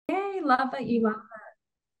love that you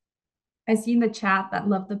I see in the chat that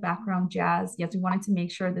love the background jazz. Yes, we wanted to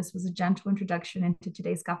make sure this was a gentle introduction into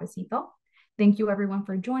today's cafecito. Thank you everyone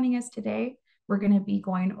for joining us today. We're going to be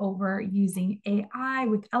going over using AI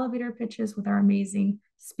with elevator pitches with our amazing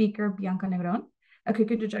speaker, Bianca Negron. A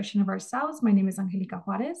quick introduction of ourselves. My name is Angelica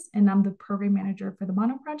Juarez, and I'm the program manager for the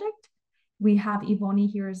MANO project. We have Ivoni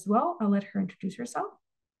here as well. I'll let her introduce herself.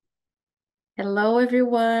 Hello,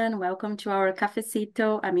 everyone. Welcome to our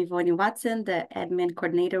Cafecito. I'm Ivoni Watson, the admin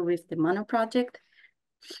coordinator with the MANO project.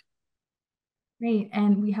 Great.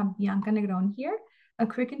 And we have Bianca Negron here. A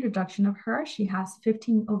quick introduction of her. She has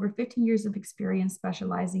over 15 years of experience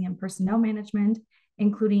specializing in personnel management,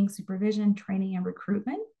 including supervision, training, and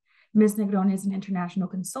recruitment. Ms. Negron is an international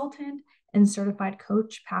consultant and certified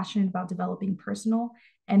coach passionate about developing personal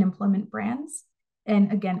and employment brands,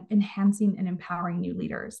 and again, enhancing and empowering new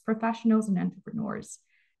leaders, professionals, and entrepreneurs.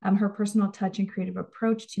 Her personal touch and creative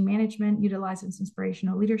approach to management utilizes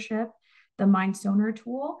inspirational leadership, the Mindstoner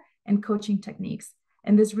tool, and coaching techniques.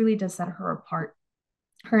 And this really does set her apart.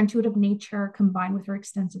 Her intuitive nature, combined with her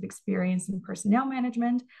extensive experience in personnel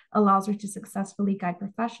management, allows her to successfully guide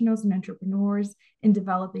professionals and entrepreneurs in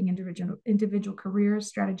developing individual careers,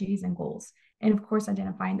 strategies, and goals, and of course,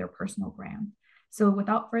 identifying their personal brand. So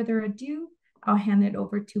without further ado, I'll hand it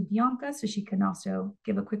over to Bianca so she can also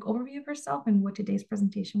give a quick overview of herself and what today's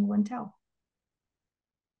presentation will entail.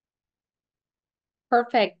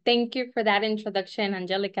 Perfect. Thank you for that introduction,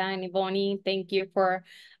 Angelica and Ivoni. Thank you for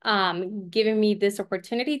giving me this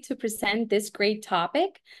opportunity to present this great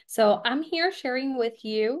topic. So I'm here sharing with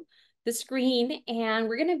you the screen, and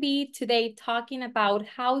we're going to be today talking about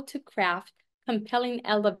how to craft compelling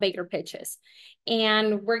elevator pitches.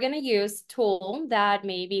 And we're going to use a tool that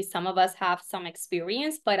maybe some of us have some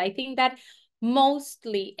experience, but I think that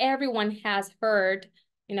mostly everyone has heard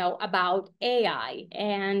about AI.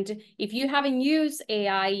 And if you haven't used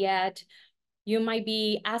AI yet, you might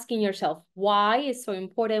be asking yourself why it's so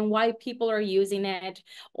important, why people are using it,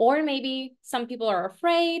 or maybe some people are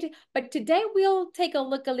afraid. But today we'll take a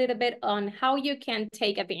look a little bit on how you can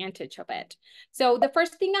take advantage of it. So the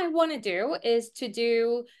first thing I want to do is to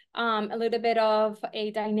do a little bit of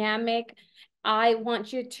a dynamic. I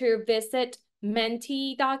want you to visit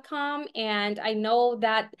menti.com, and I know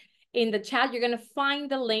that in the chat, you're going to find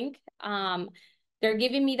the link. They're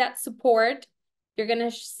giving me that support. You're going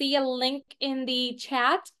to see a link in the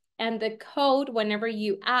chat and the code whenever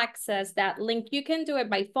you access that link. You can do it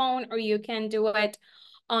by phone or you can do it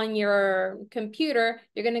on your computer.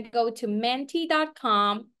 You're going to go to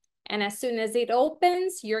menti.com, and as soon as it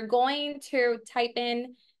opens, you're going to type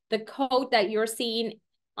in the code that you're seeing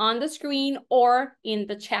on the screen or in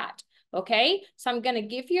the chat. Okay, so I'm going to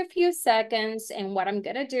give you a few seconds, and what I'm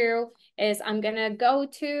going to do is I'm going to go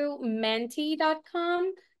to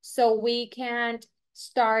menti.com so we can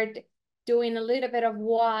start doing a little bit of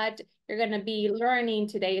what you're going to be learning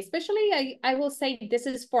today. Especially, I will say this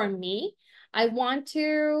is for me. I want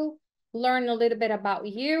to learn a little bit about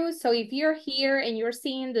you. So if you're here and you're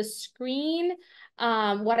seeing the screen,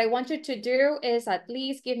 what I want you to do is at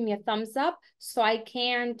least give me a thumbs up so I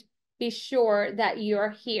can be sure that you're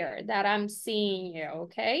here, that I'm seeing you,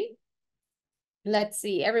 okay? Let's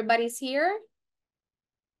see, everybody's here?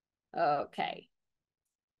 Okay.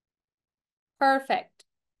 Perfect.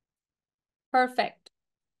 Perfect.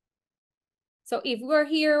 So if we're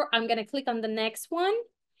here, I'm gonna click on the next one.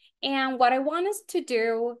 And what I want us to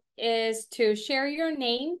do is to share your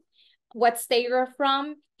name, what state you're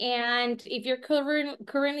from, and if you're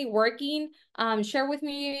currently working, share with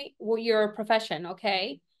me your profession,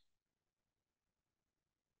 okay?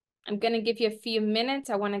 I'm going to give you a few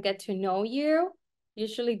minutes. I want to get to know you.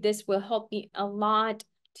 Usually this will help me a lot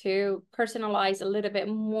to personalize a little bit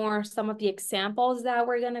more some of the examples that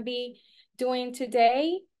we're going to be doing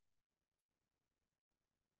today.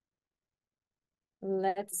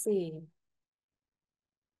 Let's see.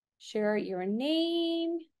 Share your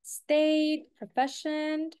name, state,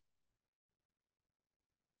 profession.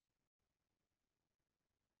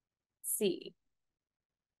 Let's see.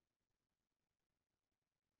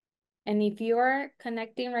 And if you're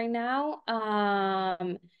connecting right now,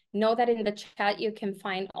 know that in the chat, you can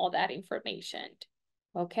find all that information.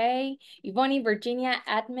 Okay. Ivoni, Virginia,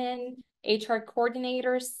 admin, HR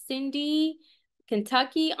coordinator, Cindy,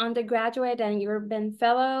 Kentucky, undergraduate and urban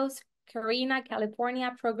fellows, Karina,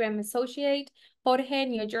 California, program associate, Jorge,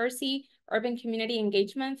 New Jersey, urban community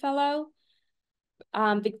engagement fellow,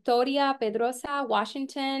 Victoria Pedrosa,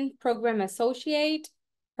 Washington, program associate.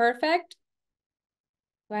 Perfect.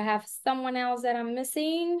 Do I have someone else that I'm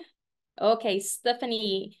missing? Okay,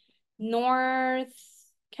 Stephanie, North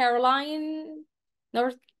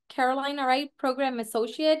Carolina, right? Program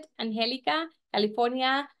Associate, Angelica,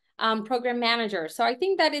 California, Program Manager. So I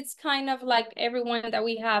think that it's kind of like everyone that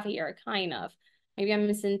we have here, kind of. Maybe I'm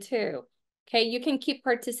missing two. Okay, you can keep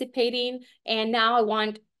participating. And now I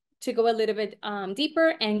want to go a little bit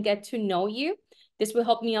deeper and get to know you. This will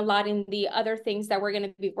help me a lot in the other things that we're going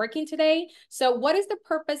to be working today. So what is the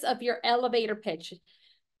purpose of your elevator pitch?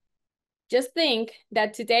 Just think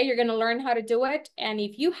that today you're going to learn how to do it. And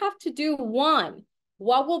if you have to do one,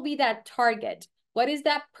 what will be that target? What is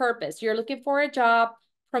that purpose? You're looking for a job,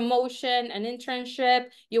 promotion, an internship,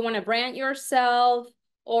 you want to brand yourself,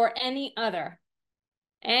 or any other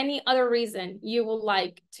reason you would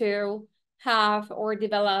like to have or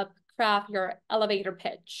develop, craft your elevator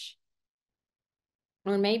pitch.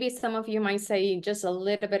 Or maybe some of you might say just a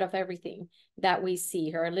little bit of everything that we see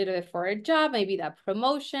here, a little bit for a job, maybe that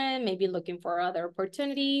promotion, maybe looking for other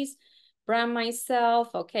opportunities, brand myself.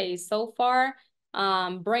 Okay, so far,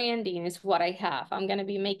 branding is what I have. I'm gonna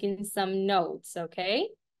be making some notes, okay?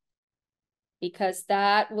 Because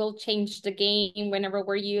that will change the game whenever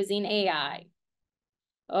we're using AI.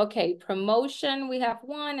 Okay, promotion, we have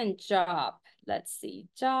one, and job. Let's see,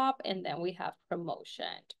 job, and then we have promotion.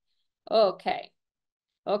 Okay.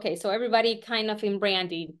 Okay, so everybody kind of in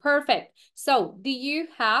branding. Perfect. So do you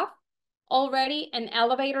have already an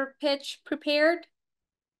elevator pitch prepared?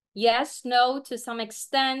 Yes, no, to some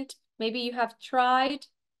extent. Maybe you have tried.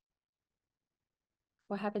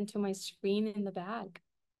 What happened to my screen in the back?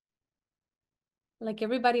 Like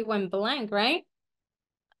everybody went blank, right?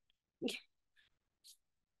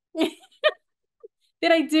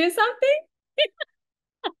 Did I do something?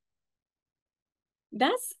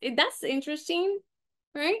 That's interesting,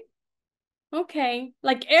 right? Okay,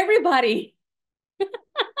 like everybody.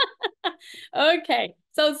 Okay,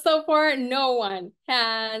 so far no one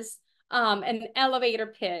has an elevator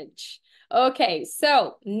pitch. Okay,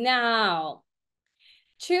 so now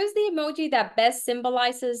choose the emoji that best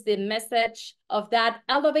symbolizes the message of that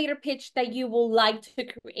elevator pitch that you would like to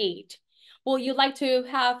create. Will you like to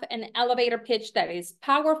have an elevator pitch that is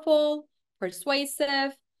powerful,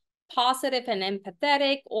 persuasive, positive and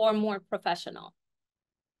empathetic, or more professional?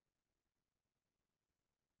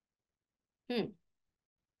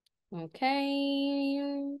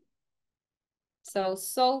 Okay.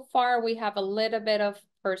 So far we have a little bit of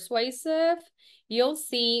persuasive. You'll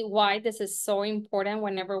see why this is so important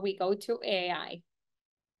whenever we go to AI.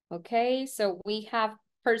 Okay, so we have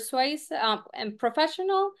persuasive and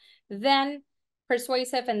professional, then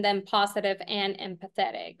persuasive, and then positive and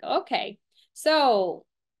empathetic. Okay, so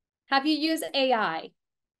have you used AI?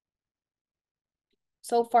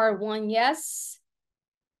 So far, one yes,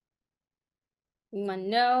 one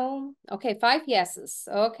no. Okay, 5 yeses.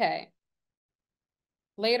 Okay.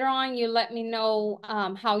 Later on, you let me know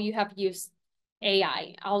how you have used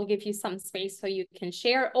AI. I'll give you some space so you can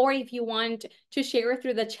share, or if you want to share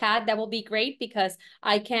through the chat, that will be great because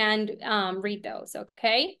I can read those,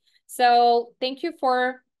 okay? So thank you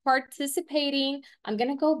for participating. I'm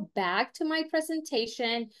gonna go back to my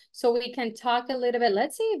presentation so we can talk a little bit.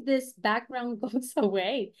 Let's see if this background goes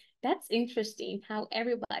away. That's interesting how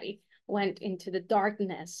everybody went into the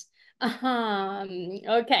darkness.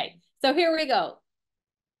 Okay, so here we go.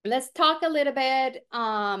 Let's talk a little bit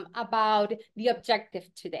about the objective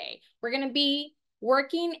today. We're going to be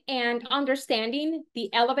working and understanding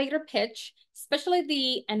the elevator pitch, especially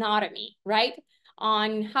the anatomy, right?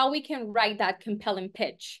 On how we can write that compelling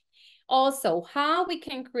pitch. Also, how we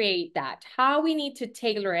can create that, how we need to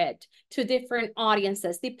tailor it to different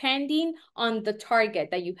audiences, depending on the target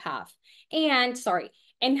that you have.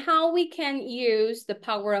 And how we can use the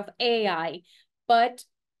power of AI, but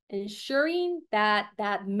ensuring that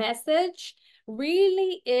that message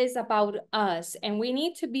really is about us, and we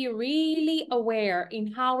need to be really aware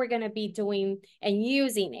in how we're going to be doing and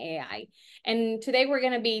using AI. And today we're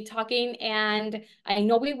going to be talking, and I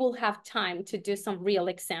know we will have time to do some real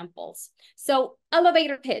examples. So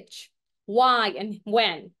elevator pitch, why and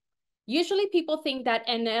when? Usually people think that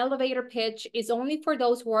an elevator pitch is only for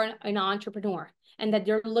those who are an entrepreneur and that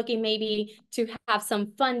you're looking maybe to have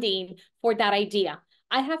some funding for that idea.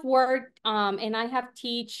 I have worked and I have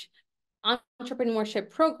teach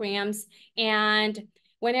entrepreneurship programs, and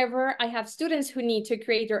whenever I have students who need to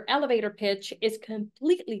create their elevator pitch, it's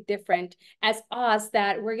completely different as us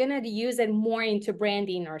that we're gonna use it more into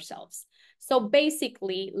branding ourselves. So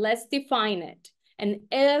basically, let's define it. An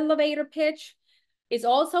elevator pitch is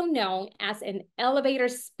also known as an elevator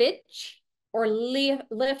speech or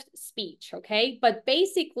lift speech, okay? But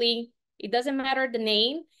basically, it doesn't matter the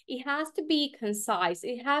name, it has to be concise.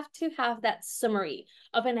 It has to have that summary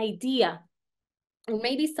of an idea or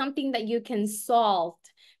maybe something that you can solve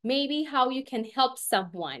maybe how you can help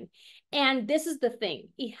someone. And this is the thing,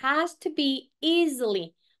 it has to be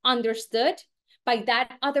easily understood by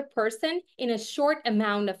that other person in a short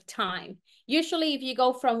amount of time. Usually if you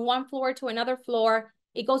go from one floor to another floor,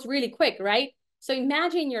 it goes really quick, right? So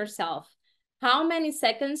imagine yourself, how many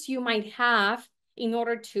seconds you might have in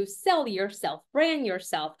order to sell yourself, brand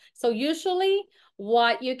yourself. So usually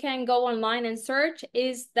what you can go online and search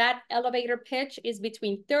is that elevator pitch is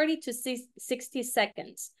between 30 to 60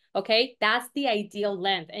 seconds. Okay, that's the ideal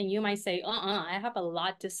length. And you might say, I have a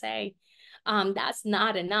lot to say. That's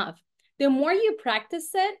not enough. The more you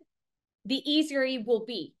practice it, the easier it will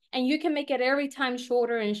be. And you can make it every time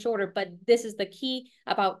shorter and shorter, but this is the key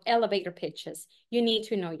about elevator pitches. You need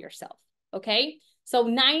to know yourself, okay? So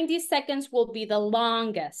 90 seconds will be the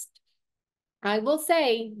longest. I will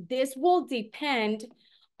say this will depend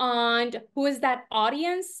on who is that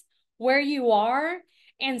audience, where you are,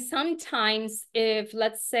 and sometimes if,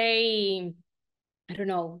 let's say, I don't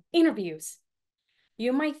know, interviews,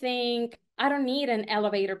 you might think, I don't need an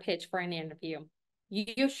elevator pitch for an interview.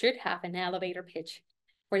 You should have an elevator pitch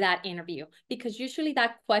for that interview, because usually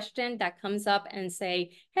that question that comes up and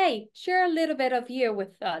say, hey, share a little bit of you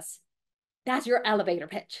with us. That's your elevator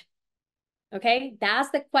pitch. Okay, that's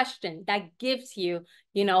the question that gives you,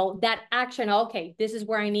 that action. Okay, this is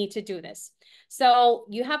where I need to do this. So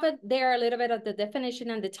you have there a little bit of the definition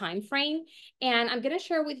and the time frame. And I'm going to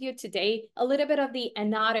share with you today a little bit of the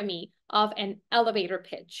anatomy of an elevator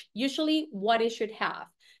pitch, usually what it should have.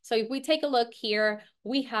 So if we take a look here,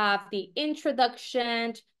 we have the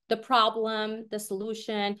introduction, the problem, the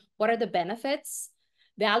solution, what are the benefits,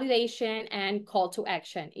 validation, and call to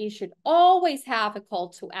action. It should always have a call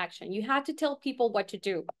to action. You have to tell people what to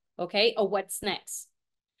do, okay, or what's next.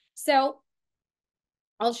 So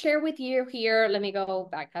I'll share with you here. Let me go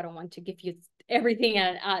back. I don't want to give you everything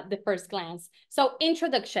at the first glance. So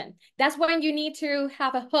introduction, that's when you need to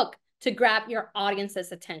have a hook to grab your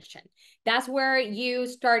audience's attention. That's where you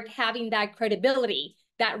start having that credibility,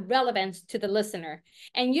 that relevance to the listener.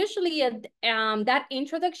 And usually that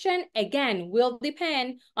introduction, again, will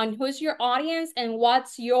depend on who's your audience and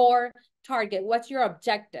what's your target, what's your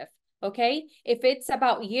objective, okay? If it's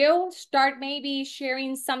about you, start maybe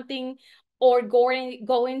sharing something or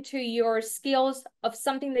go into your skills of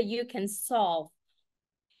something that you can solve.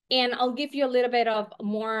 And I'll give you a little bit of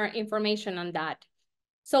more information on that.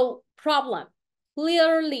 So problem,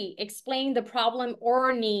 clearly explain the problem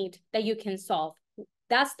or need that you can solve.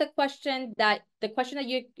 That's the question that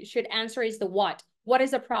you should answer is the what. What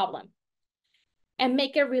is the problem? And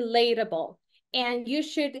make it relatable. And you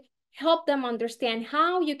should help them understand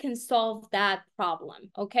how you can solve that problem,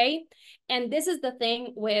 okay? And this is the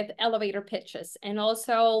thing with elevator pitches and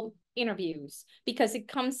also interviews, because it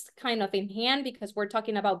comes kind of in hand because we're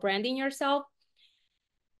talking about branding yourself.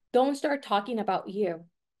 Don't start talking about you,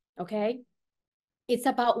 okay? It's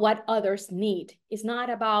about what others need. It's not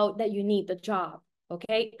about that you need the job,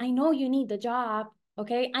 okay? I know you need the job,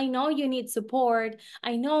 okay? I know you need support.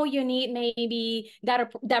 I know you need maybe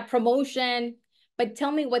that promotion, but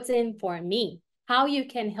tell me what's in for me, how you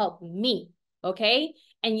can help me, okay?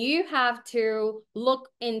 And you have to look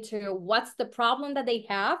into what's the problem that they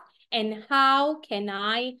have and how can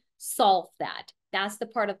I solve that? That's the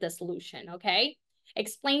part of the solution, okay?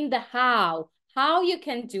 Explain the how you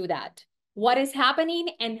can do that, what is happening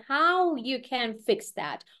and how you can fix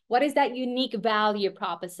that. What is that unique value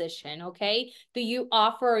proposition, okay? Do you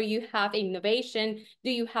offer or you have innovation?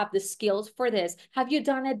 Do you have the skills for this? Have you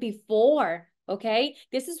done it before, okay?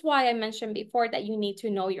 This is why I mentioned before that you need to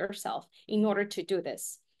know yourself in order to do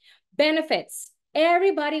this. Benefits.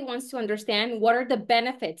 Everybody wants to understand what are the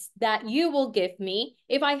benefits that you will give me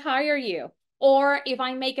if I hire you, or if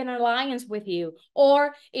I make an alliance with you,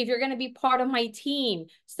 or if you're going to be part of my team.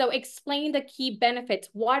 So explain the key benefits,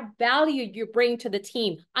 what value you bring to the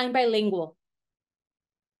team. I'm bilingual.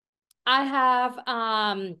 I have,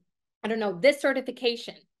 I don't know, this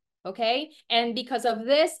certification, okay? And because of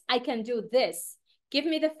this, I can do this. Give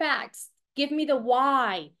me the facts. Give me the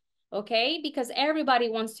why, okay? Because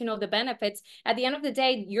everybody wants to know the benefits. At the end of the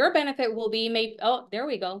day, your benefit will be maybe, oh, there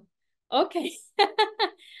we go. Okay.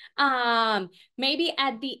 Maybe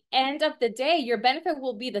at the end of the day, your benefit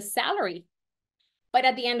will be the salary. But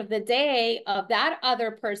at the end of the day of that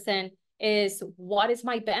other person is, what is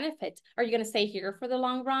my benefit? Are you going to stay here for the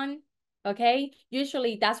long run? Okay.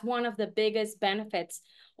 Usually that's one of the biggest benefits,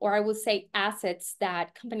 or I would say assets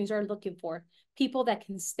that companies are looking for. People that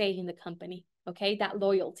can stay in the company. Okay. That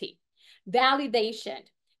loyalty, validation,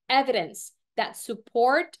 evidence that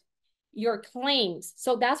support your claims.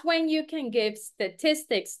 So that's when you can give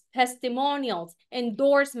statistics, testimonials,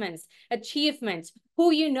 endorsements, achievements,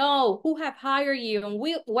 who you know, who have hired you, and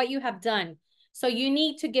what you have done. So you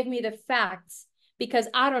need to give me the facts because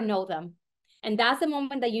I don't know them. And that's the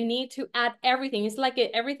moment that you need to add everything. It's like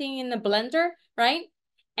everything in the blender, right?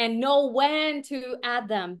 And know when to add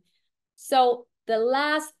them. So the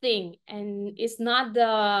last thing, and it's not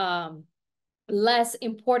the less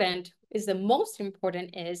important, is the most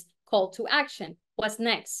important, is call to action. What's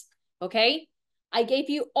next? Okay. I gave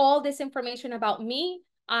you all this information about me.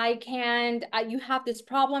 You have this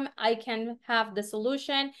problem. I can have the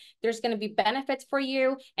solution. There's going to be benefits for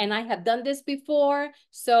you. And I have done this before.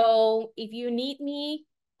 So if you need me,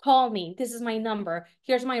 call me. This is my number.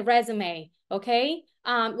 Here's my resume. Okay.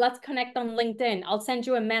 Let's connect on LinkedIn. I'll send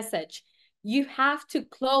you a message. You have to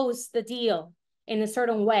close the deal in a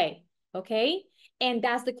certain way. Okay. And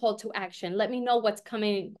that's the call to action. Let me know what's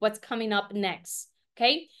coming up next.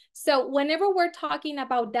 Okay. So whenever we're talking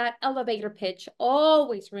about that elevator pitch,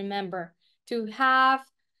 always remember to have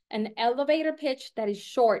an elevator pitch that is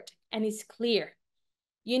short and is clear.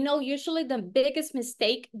 You know, usually the biggest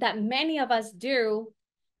mistake that many of us do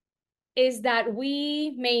is that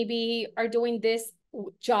we maybe are doing this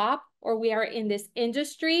job or we are in this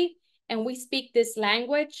industry and we speak this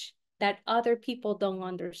language that other people don't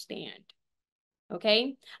understand.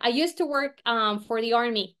 Okay. I used to work for the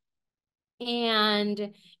Army,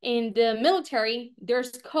 and in the military,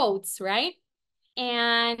 there's codes, right?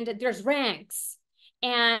 And there's ranks,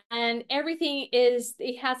 and everything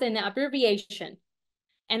it has an abbreviation.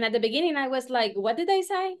 And at the beginning, I was like, what did they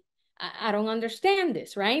say? I don't understand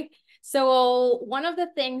this, right? So one of the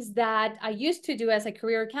things that I used to do as a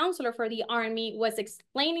career counselor for the Army was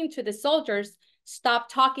explaining to the soldiers, stop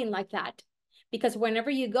talking like that. Because whenever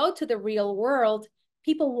you go to the real world,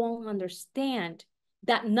 people won't understand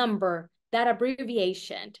that number, that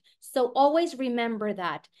abbreviation. So always remember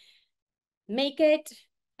that. Make it,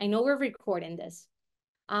 I know we're recording this,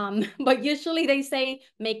 but usually they say,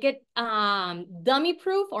 make it dummy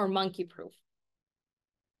proof or monkey proof.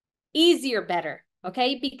 Easier, better,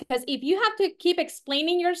 okay? Because if you have to keep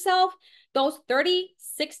explaining yourself, those 30,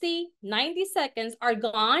 60, 90 seconds are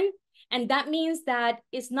gone. And that means that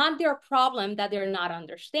it's not their problem that they're not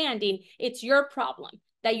understanding. It's your problem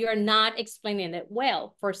that you're not explaining it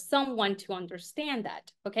well for someone to understand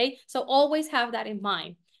that, okay? So always have that in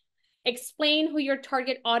mind. Explain who your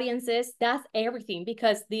target audience is. That's everything,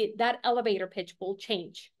 because that elevator pitch will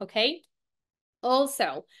change, okay?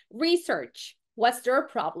 Also, research what's their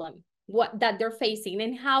problem, what that they're facing,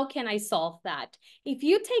 and how can I solve that? If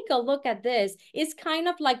you take a look at this, it's kind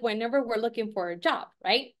of like whenever we're looking for a job,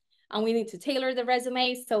 right? And we need to tailor the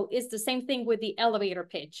resume. So it's the same thing with the elevator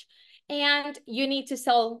pitch. And you need to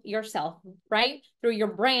sell yourself, right? Through your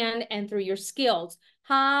brand and through your skills,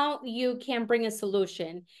 how you can bring a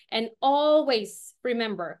solution. And always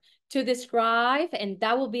remember to describe, and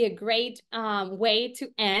that will be a great way to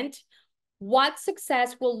end, what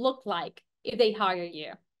success will look like if they hire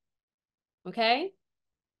you. Okay?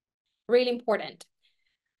 Really important.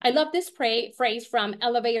 I love this phrase from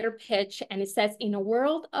Elevator Pitch, and it says, in a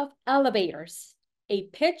world of elevators, a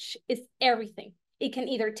pitch is everything. It can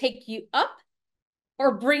either take you up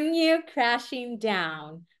or bring you crashing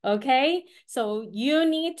down, okay? So you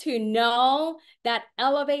need to know that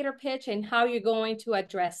elevator pitch and how you're going to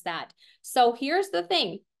address that. So here's the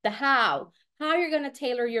thing, the how you're going to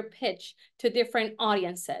tailor your pitch to different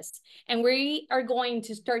audiences. And we are going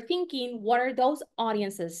to start thinking, what are those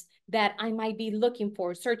audiences that I might be looking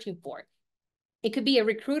for, searching for? It could be a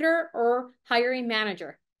recruiter or hiring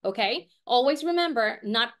manager, okay? Always remember,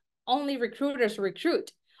 not only recruiters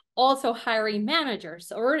recruit, also hiring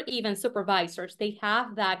managers or even supervisors. They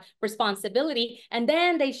have that responsibility, and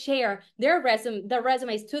then they share their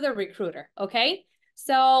resumes to the recruiter, okay?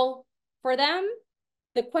 So for them,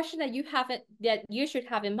 the question that you should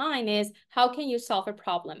have in mind is, how can you solve a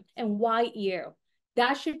problem and why you?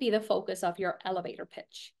 That should be the focus of your elevator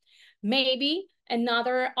pitch. Maybe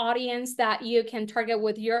another audience that you can target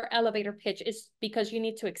with your elevator pitch is because you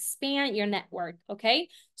need to expand your network, okay?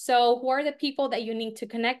 So who are the people that you need to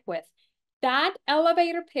connect with? That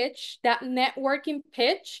elevator pitch, that networking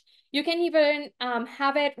pitch, you can even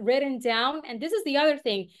have it written down. And this is the other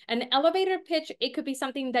thing, an elevator pitch, it could be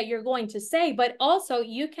something that you're going to say, but also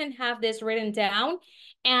you can have this written down.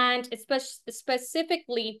 And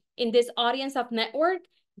specifically in this audience of network,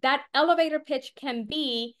 that elevator pitch can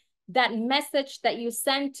be that message that you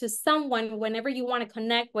send to someone whenever you want to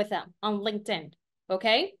connect with them on LinkedIn,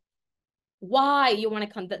 okay? Why you want to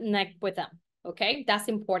connect with them, okay? That's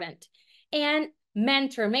important. And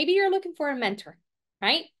mentor, maybe you're looking for a mentor,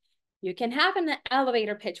 right? You can have an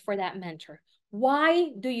elevator pitch for that mentor.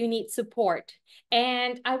 Why do you need support?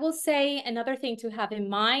 And I will say another thing to have in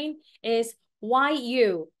mind is why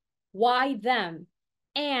you, why them,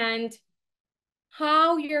 and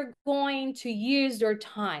how you're going to use their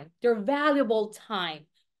time, their valuable time,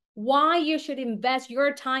 why you should invest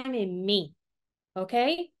your time in me,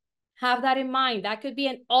 okay? Have that in mind. That could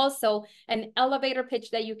be also an elevator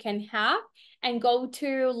pitch that you can have, and go to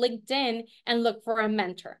LinkedIn and look for a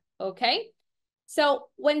mentor, okay? So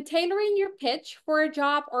when tailoring your pitch for a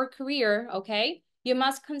job or career, okay, you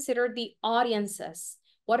must consider the audiences.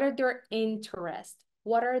 What are their interests?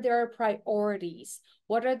 What are their priorities?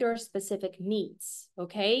 What are their specific needs,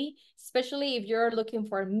 okay? Especially if you're looking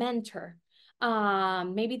for a mentor.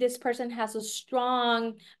 Maybe this person has a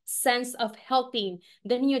strong sense of helping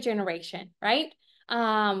the new generation, right?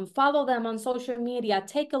 Follow them on social media,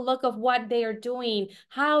 take a look of what they are doing,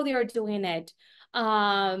 how they are doing it.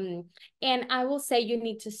 And I will say you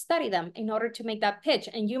need to study them in order to make that pitch.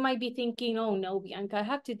 And you might be thinking, oh no, Bianca, I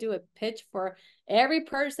have to do a pitch for every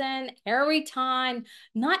person, every time.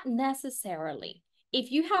 Not necessarily.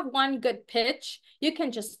 If you have one good pitch, you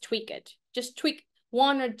can just tweak it. Just tweak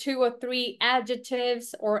 1 or 2 or 3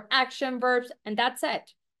 adjectives or action verbs, and that's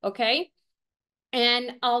it, okay?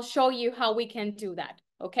 And I'll show you how we can do that,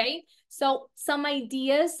 okay? So some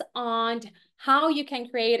ideas on how you can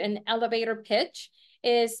create an elevator pitch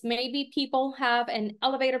is maybe people have an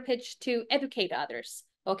elevator pitch to educate others,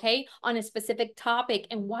 okay, on a specific topic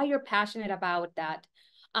and why you're passionate about that.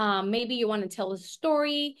 Maybe you want to tell a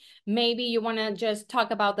story. Maybe you want to just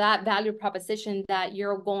talk about that value proposition that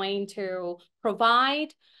you're going to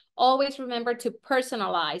provide. Always remember to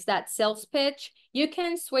personalize that sales pitch. You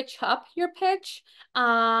can switch up your pitch.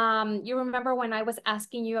 You remember when I was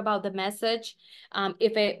asking you about the message,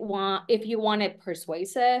 if you want it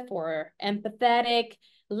persuasive or empathetic.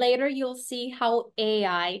 Later, you'll see how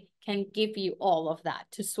AI can give you all of that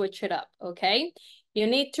to switch it up, okay? You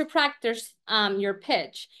need to practice your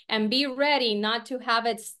pitch and be ready not to have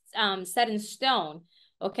it set in stone,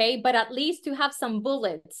 okay? But at least to have some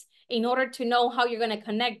bullets in order to know how you're going to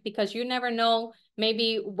connect, because you never know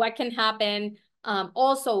maybe what can happen.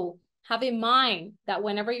 Also, have in mind that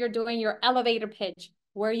whenever you're doing your elevator pitch,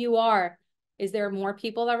 where you are, is there more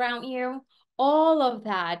people around you? All of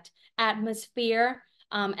that atmosphere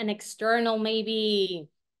and external maybe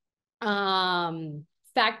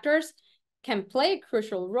factors can play a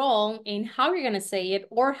crucial role in how you're going to say it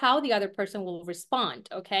or how the other person will respond,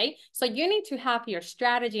 okay? So you need to have your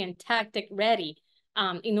strategy and tactic ready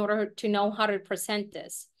in order to know how to present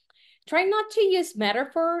this. Try not to use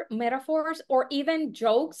metaphors or even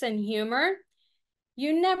jokes and humor.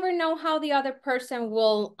 You never know how the other person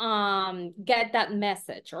will get that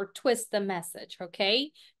message or twist the message, okay?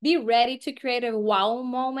 Be ready to create a wow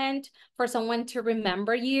moment for someone to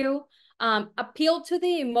remember you. Appeal to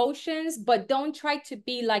the emotions, but don't try to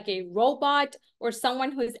be like a robot or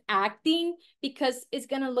someone who's acting, because it's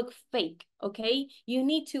gonna look fake, okay? You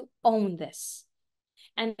need to own this.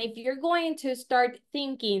 And if you're going to start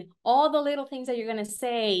thinking all the little things that you're going to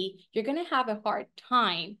say, you're going to have a hard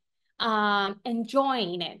time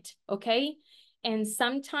enjoying it, okay? And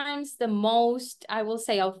sometimes the most, I will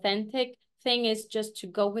say, authentic thing is just to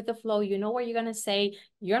go with the flow. You know what you're going to say.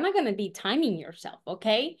 You're not going to be timing yourself,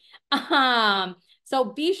 okay? So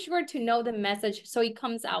be sure to know the message so it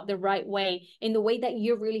comes out the right way, in the way that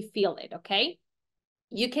you really feel it, okay?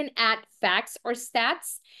 You can add facts or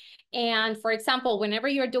stats. And for example, whenever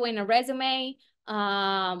you're doing a resume,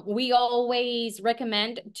 we always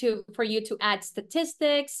recommend for you to add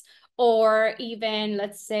statistics, or even,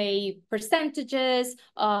 let's say, percentages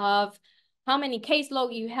of how many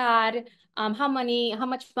caseload you had, how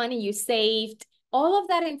much money you saved. All of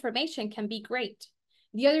that information can be great.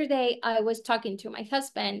 The other day, I was talking to my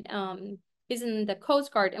husband. He's in the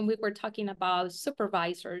Coast Guard, and we were talking about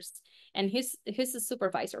supervisors, and he's a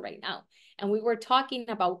supervisor right now. And we were talking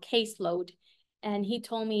about caseload, and he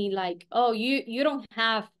told me like, oh, you don't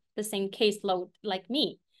have the same caseload like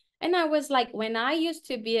me. And I was like, when I used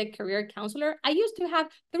to be a career counselor, I used to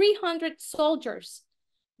have 300 soldiers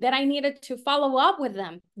that I needed to follow up with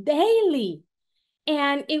them daily.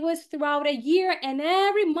 And it was throughout a year, and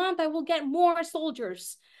every month I will get more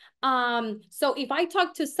soldiers. So if I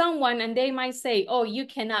talk to someone and they might say, oh, you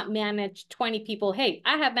cannot manage 20 people. Hey,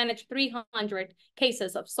 I have managed 300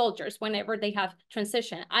 cases of soldiers whenever they have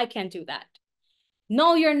transition. I can do that.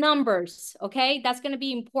 Know your numbers, okay? That's going to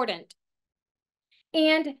be important.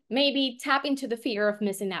 And maybe tap into the fear of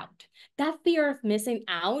missing out. That fear of missing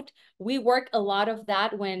out, we work a lot of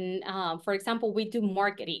that when, for example, we do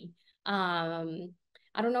marketing.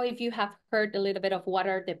 I don't know if you have heard a little bit of what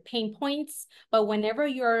are the pain points, but whenever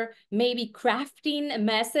you're maybe crafting a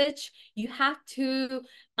message, you have to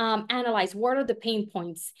analyze what are the pain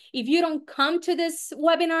points. If you don't come to this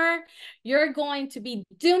webinar, you're going to be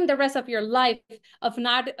doomed the rest of your life of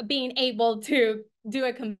not being able to do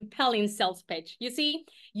a compelling sales pitch. You see,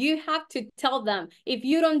 you have to tell them, if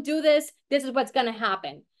you don't do this, this is what's going to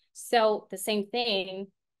happen. So the same thing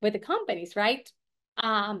with the companies, right?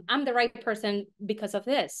 I'm the right person because of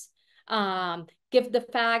this. Give the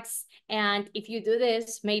facts. And if you do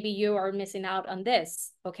this, maybe you are missing out on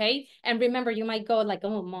this. Okay. And remember, you might go like,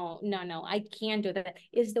 oh, no, I can't do that.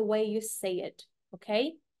 It's the way you say it.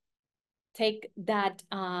 Okay. Take that,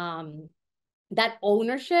 that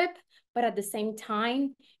ownership, but at the same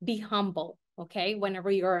time, be humble. Okay. Whenever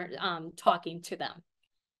you're talking to them.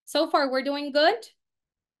 So far, we're doing good.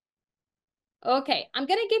 Okay, I'm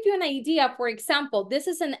going to give you an idea. For example, this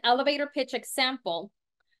is an elevator pitch example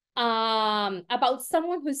about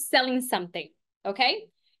someone who's selling something, okay?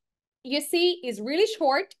 You see, it's really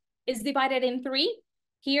short. It's divided in 3.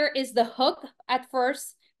 Here is the hook at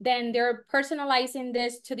first. Then they're personalizing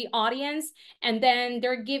this to the audience. And then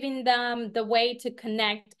they're giving them the way to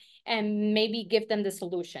connect and maybe give them the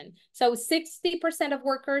solution. So 60% of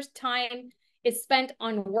workers' time is spent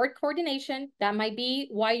on work coordination. That might be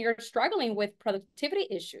why you're struggling with productivity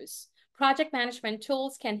issues. Project management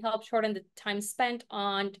tools can help shorten the time spent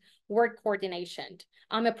on work coordination.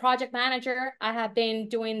 I'm a project manager. I have been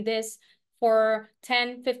doing this for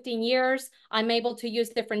 10, 15 years. I'm able to use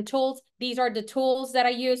different tools. These are the tools that I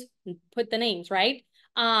use. Put the names, right?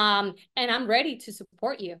 And I'm ready to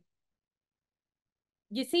support you.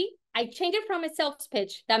 You see, I changed it from a sales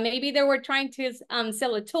pitch that maybe they were trying to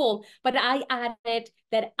sell a tool, but I added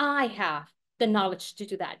that I have the knowledge to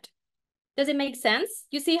do that. Does it make sense?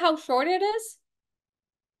 You see how short it is?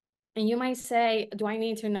 And you might say, do I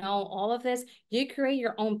need to know all of this? You create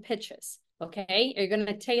your own pitches, okay? You're going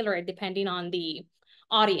to tailor it depending on the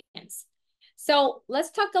audience. So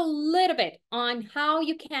let's talk a little bit on how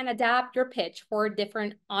you can adapt your pitch for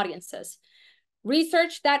different audiences.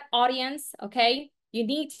 Research that audience, okay? You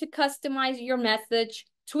need to customize your message,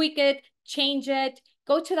 tweak it, change it,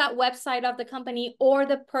 go to that website of the company or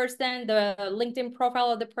the person, the LinkedIn profile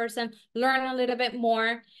of the person, learn a little bit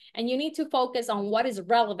more, and you need to focus on what is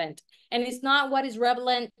relevant. And it's not what is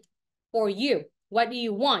relevant for you. What do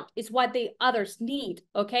you want? It's what the others need,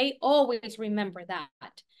 okay? Always remember that.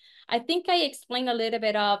 I think I explained a little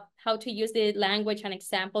bit of how to use the language and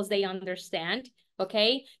examples they understand,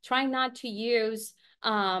 okay? Try not to use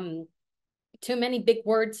too many big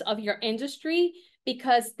words of your industry,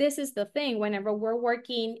 because this is the thing whenever we're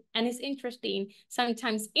working, and it's interesting,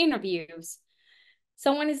 sometimes interviews.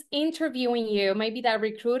 Someone is interviewing you, maybe that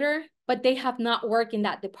recruiter, but they have not worked in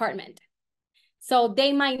that department. So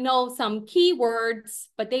they might know some keywords,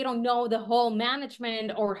 but they don't know the whole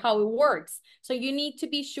management or how it works. So you need to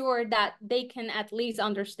be sure that they can at least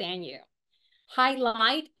understand you.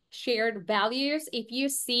 Highlight shared values. If you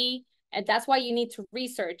see, and that's why you need to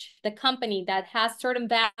research the company that has certain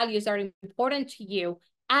values that are important to you,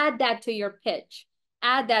 add that to your pitch.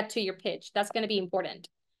 Add that to your pitch. That's going to be important.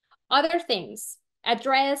 Other things,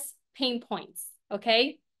 address pain points,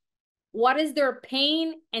 okay? What is their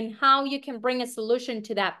pain and how you can bring a solution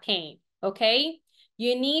to that pain, okay?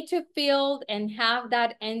 You need to feel and have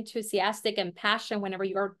that enthusiastic and passion whenever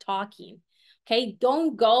you're talking, okay?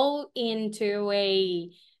 Don't go into a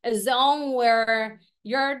zone where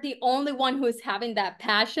you're the only one who's having that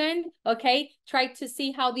passion, okay? Try to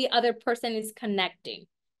see how the other person is connecting.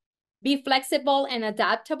 Be flexible and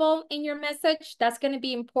adaptable in your message. That's going to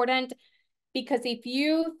be important, because if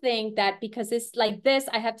you think that because it's like this,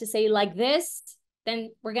 I have to say like this, then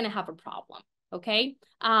we're going to have a problem, okay?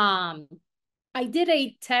 I did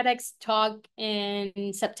a TEDx talk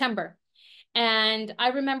in September. And I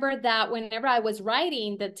remember that whenever I was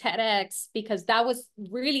writing the TEDx, because that was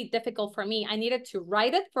really difficult for me, I needed to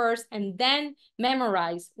write it first and then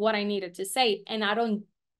memorize what I needed to say. And I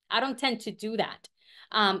don't tend to do that.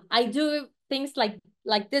 I do things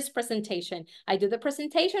like this presentation. I do the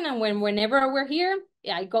presentation, and whenever we're here,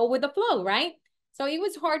 I go with the flow, right? So it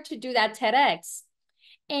was hard to do that TEDx.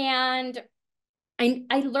 And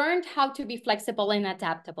I learned how to be flexible and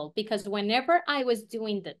adaptable, because whenever I was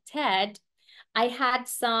doing the TED, I had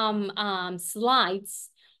some slides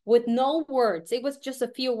with no words. It was just a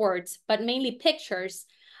few words, but mainly pictures.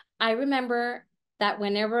 I remember that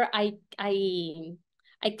whenever I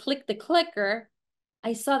clicked the clicker,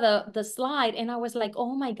 I saw the slide and I was like,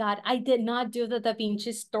 oh my God, I did not do the Da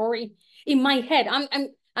Vinci story in my head.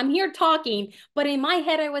 I'm here talking, but in my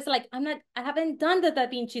head, I was like, I haven't done the Da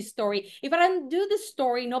Vinci story. If I don't do the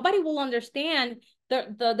story, nobody will understand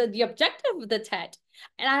the objective of the TED.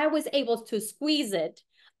 And I was able to squeeze it.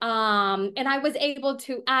 And I was able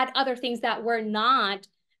to add other things that were not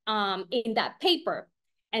in that paper.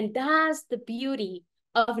 And that's the beauty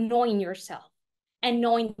of knowing yourself and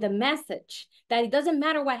knowing the message, that it doesn't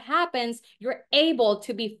matter what happens, you're able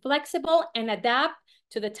to be flexible and adapt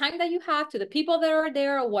to the time that you have, to the people that are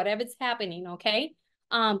there, or whatever's happening, okay?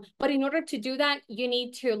 But in order to do that, you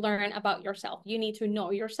need to learn about yourself. You need to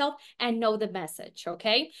know yourself and know the message,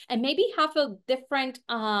 okay? And maybe have a different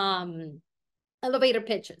elevator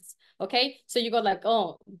pitches, okay? So you go like,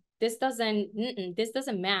 oh, this doesn't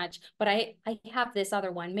match, but I have this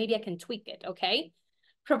other one. Maybe I can tweak it, okay?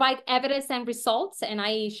 Provide evidence and results, and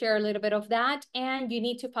I share a little bit of that, and you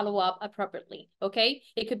need to follow up appropriately, okay?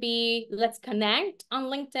 It could be, let's connect on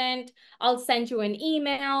LinkedIn, I'll send you an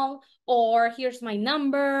email, or here's my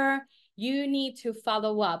number. You need to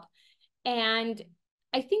follow up. And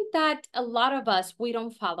I think that a lot of us, we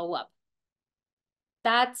don't follow up.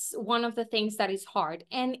 That's one of the things that is hard,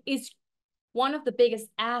 and is one of the biggest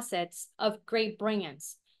assets of great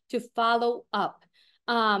brands, to follow up.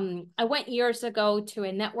 I went years ago to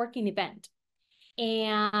a networking event,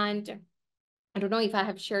 and I don't know if I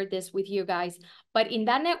have shared this with you guys, but in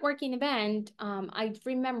that networking event, I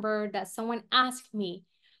remember that someone asked me,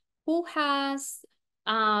 who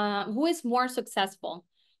is more successful?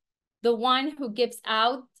 The one who gives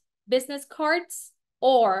out business cards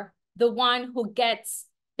or the one who gets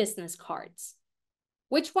business cards?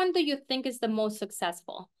 Which one do you think is the most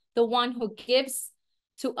successful? The one who gives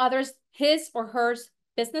to others his or her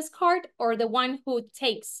business card, or the one who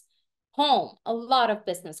takes home a lot of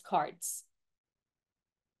business cards?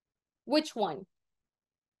 Which one?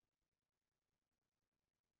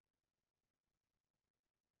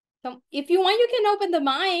 So if you want, you can open the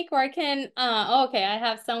mic, or I can, okay, I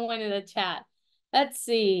have someone in the chat. Let's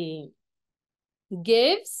see.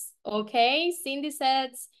 Gives, okay. Cindy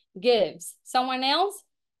says gives. Someone else?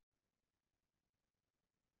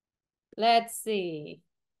 Let's see.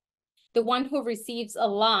 The one who receives a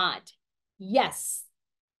lot. Yes.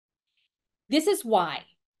 This is why,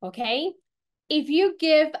 okay? If you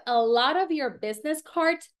give a lot of your business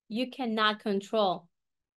cards, you cannot control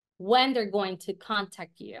when they're going to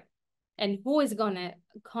contact you and who is going to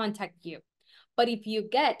contact you. But if you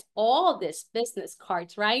get all these business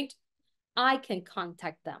cards, right, I can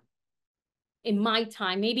contact them in my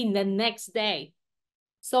time, maybe the next day.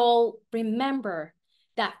 So remember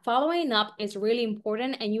that following up is really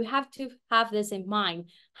important, and you have to have this in mind.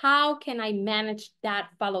 How can I manage that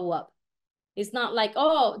follow-up? It's not like,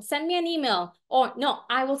 oh, send me an email, or no,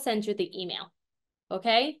 I will send you the email,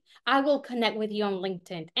 okay? I will connect with you on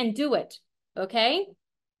LinkedIn, and do it, okay?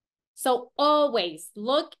 So always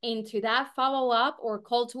look into that follow-up or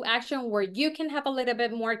call to action where you can have a little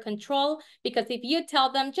bit more control, because if you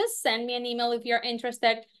tell them, just send me an email if you're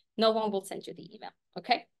interested, no one will send you the email,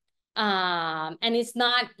 okay? And it's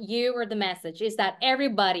not you or the message, it's that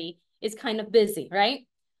everybody is kind of busy, right?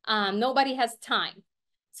 Nobody has time.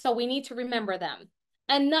 So we need to remember them.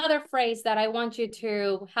 Another phrase that I want you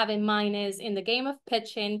to have in mind is, in the game of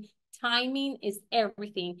pitching, timing is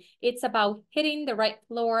everything. It's about hitting the right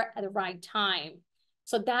floor at the right time.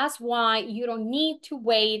 So that's why you don't need to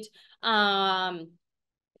wait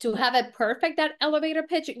to have it perfect, that elevator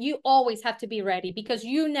pitch. You always have to be ready, because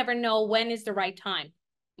you never know when is the right time.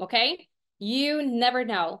 Okay? You never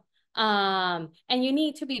know. And you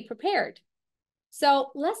need to be prepared.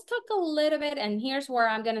 So let's talk a little bit, and here's where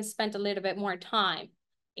I'm going to spend a little bit more time,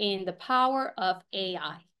 in the power of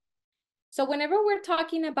AI. So whenever we're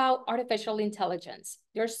talking about artificial intelligence,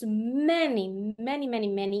 there's many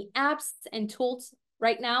apps and tools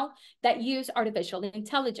right now that use artificial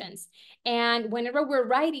intelligence. And whenever we're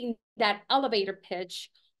writing that elevator pitch,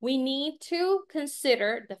 we need to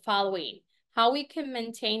consider the following: how we can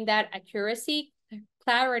maintain that accuracy,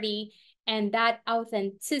 clarity, and that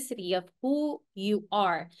authenticity of who you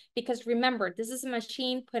are. Because remember, this is a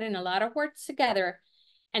machine putting a lot of words together,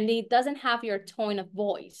 and it doesn't have your tone of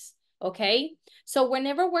voice, okay? So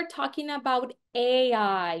whenever we're talking about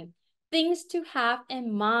AI, things to have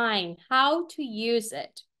in mind, how to use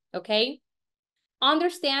it, okay?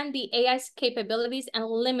 Understand the AI's capabilities and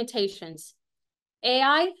limitations.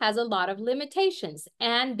 AI has a lot of limitations,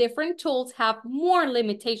 and different tools have more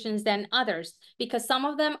limitations than others, because some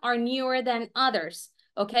of them are newer than others,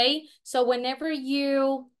 okay? So whenever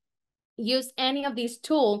you use any of these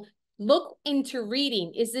tools, look into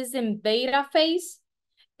reading. Is this in beta phase?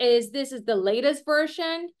 Is this the latest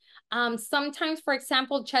version? Sometimes, for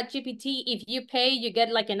example, ChatGPT, if you pay, you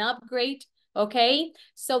get like an upgrade, okay?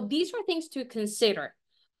 So these are things to consider.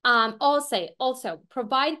 Also,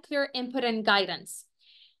 provide clear input and guidance.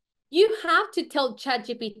 You have to tell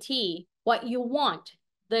ChatGPT what you want.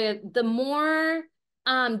 The more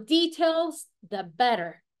details, the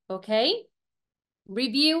better, okay?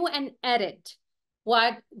 Review and edit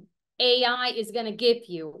what AI is going to give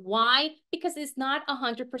you. Why? Because it's not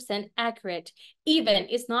 100% accurate. Even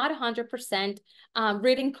it's not 100%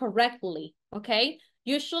 written correctly, okay?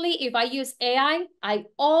 Usually if I use AI, I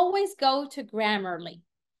always go to Grammarly.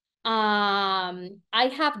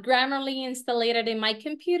 I have Grammarly installed in my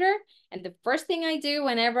computer, and the first thing I do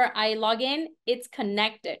whenever I log in, it's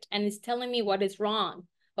connected and it's telling me what is wrong.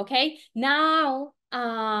 Okay, now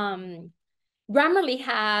Grammarly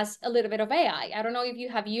has a little bit of AI. I don't know if you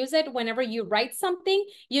have used it. Whenever you write something,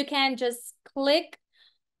 you can just click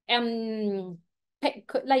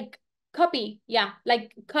like copy, yeah,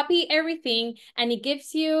 like copy everything, and it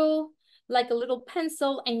gives you like a little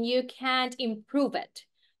pencil and you can't improve it.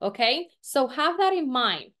 Okay, so have that in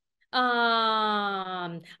mind.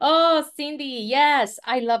 Oh, Cindy, yes,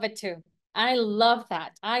 I love it too. I love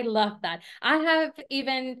that. I love that. I have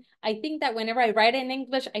even, I think that whenever I write in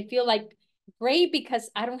English, I feel like great because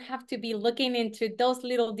I don't have to be looking into those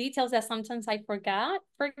little details that sometimes I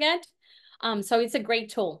forget. So it's a great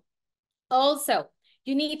tool. Also,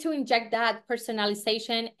 you need to inject that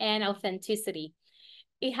personalization and authenticity.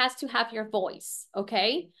 It has to have your voice,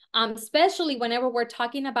 okay? Especially whenever we're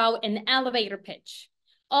talking about an elevator pitch.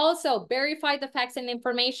 Also, verify the facts and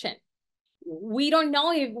information. We don't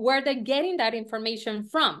know where they're getting that information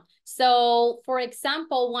from. So, for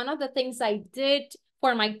example, one of the things I did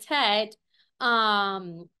for my TED,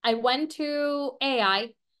 I went to AI,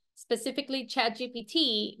 specifically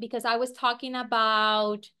ChatGPT, because I was talking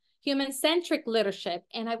about human-centric leadership.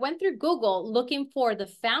 And I went through Google looking for the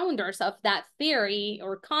founders of that theory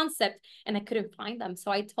or concept, and I couldn't find them.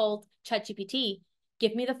 So I told ChatGPT,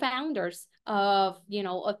 give me the founders of,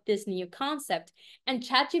 of this new concept. And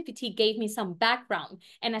ChatGPT gave me some background.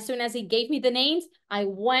 And as soon as it gave me the names, I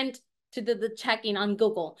went to the checking on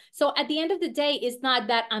Google. So at the end of the day, it's not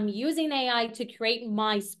that I'm using AI to create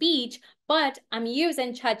my speech, but I'm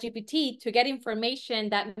using ChatGPT to get information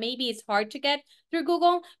that maybe it's hard to get through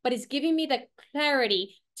Google, but it's giving me the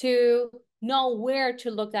clarity to know where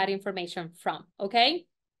to look that information from, okay?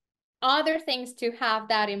 Other things to have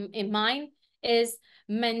that in mind is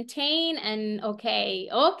maintain and okay,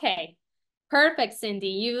 perfect, Cindy,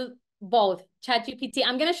 you both ChatGPT.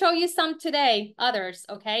 I'm going to show you some today, others,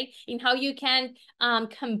 okay, in how you can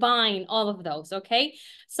combine all of those, okay?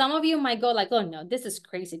 Some of you might go like, oh no, this is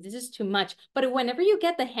crazy, this is too much, but whenever you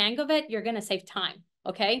get the hang of it, you're going to save time,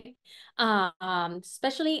 okay?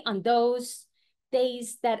 Especially on those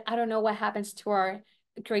days that I don't know what happens to our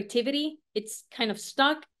creativity, it's kind of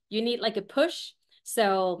stuck. You need like a push,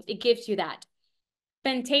 so it gives you that.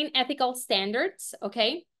 Maintain ethical standards,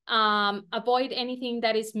 okay? Avoid anything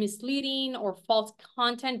that is misleading or false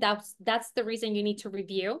content. That's the reason you need to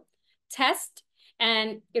review, test,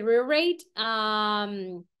 and iterate.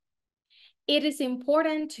 It is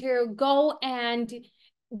important to go and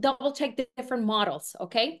double check the different models,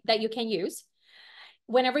 okay, that you can use.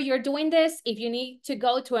 Whenever you're doing this, if you need to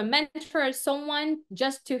go to a mentor or someone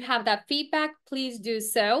just to have that feedback, please do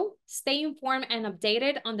so. Stay informed and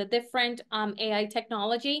updated on the different AI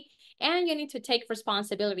technology, and you need to take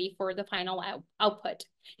responsibility for the final output.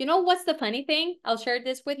 You know what's the funny thing? I'll share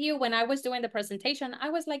this with you. When I was doing the presentation, I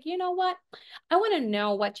was like, you know what? I want to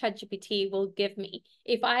know what ChatGPT will give me.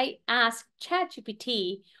 If I ask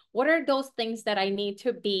ChatGPT, what are those things that I need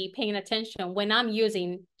to be paying attention when I'm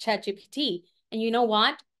using ChatGPT? And you know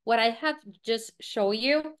what? What I have just shown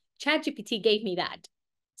you, ChatGPT gave me that.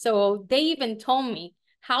 So they even told me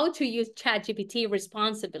how to use ChatGPT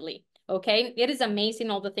responsibly, okay? It is amazing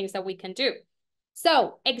all the things that we can do.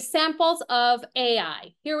 So examples of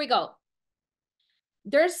AI, here we go.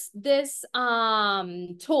 There's this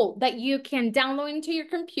tool that you can download into your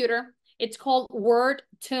computer. It's called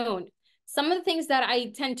WordTune. Some of the things that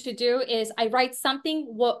I tend to do is I write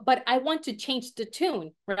something, but I want to change the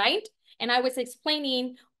tune, right? And I was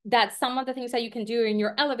explaining that some of the things that you can do in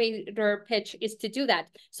your elevator pitch is to do that.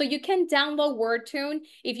 So you can download WordTune.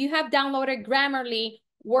 If you have downloaded Grammarly,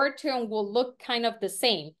 WordTune will look kind of the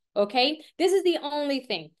same, okay? This is the only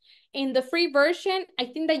thing. In the free version, I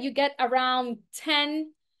think that you get around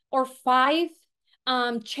 10 or 5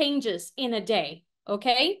 changes in a day,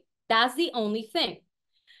 okay? That's the only thing.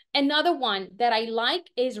 Another one that I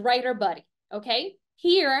like is Writer Buddy, okay?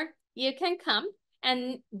 Here, you can come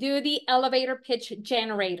and do the elevator pitch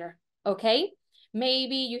generator, okay?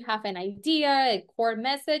 Maybe you have an idea, a core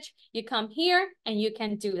message, you come here and you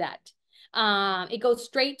can do that. It goes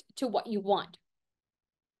straight to what you want.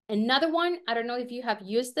 Another one, I don't know if you have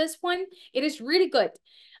used this one. It is really good.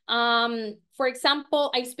 For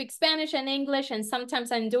example, I speak Spanish and English, and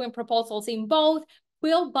sometimes I'm doing proposals in both.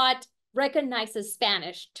 Quillbot recognizes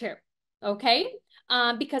Spanish too, okay?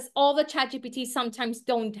 Because all the ChatGPT sometimes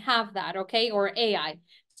don't have that, okay? Or AI.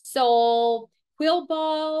 So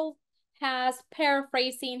Quillbot has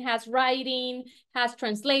paraphrasing, has writing, has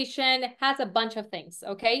translation, has a bunch of things,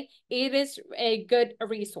 okay? It is a good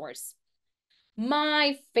resource.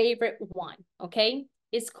 My favorite one, okay,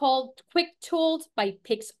 is called Quick Tools by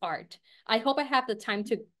PixArt. I hope I have the time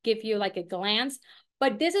to give you like a glance,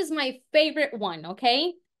 but this is my favorite one,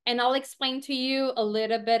 okay? And I'll explain to you a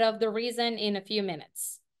little bit of the reason in a few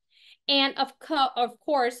minutes. And of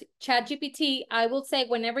course, ChatGPT, I will say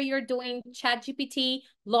whenever you're doing ChatGPT,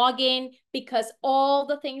 log in, because all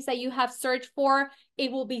the things that you have searched for,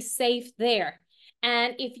 it will be saved there.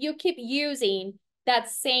 And if you keep using that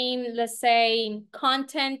same, let's say,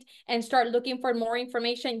 content and start looking for more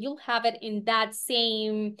information, you'll have it in that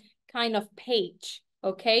same kind of page,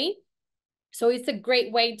 okay? So it's a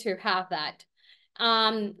great way to have that.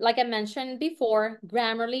 Like I mentioned before,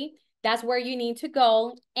 Grammarly, that's where you need to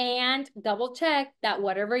go and double check that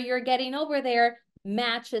whatever you're getting over there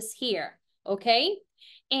matches here, okay?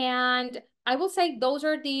 And I will say those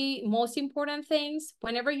are the most important things.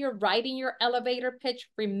 Whenever you're writing your elevator pitch,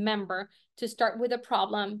 remember to start with a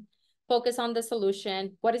problem, focus on the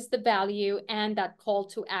solution, what is the value, and that call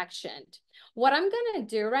to action. What I'm gonna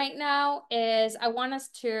do right now is I want us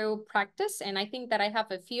to practice, and I think that I have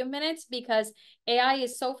a few minutes because AI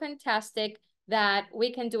is so fantastic that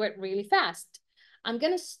we can do it really fast. I'm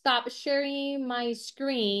gonna stop sharing my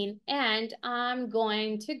screen and I'm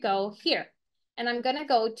going to go here. And I'm gonna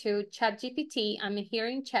go to ChatGPT. I'm here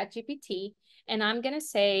in ChatGPT and I'm gonna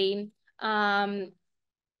say,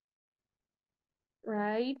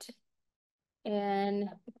 right, an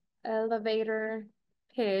elevator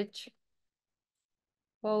pitch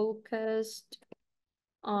focused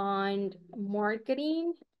on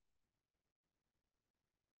marketing.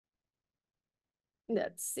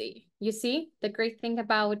 Let's see. You see the great thing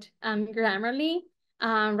about Grammarly?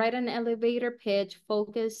 Write an elevator pitch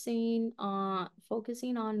focusing on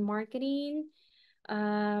marketing.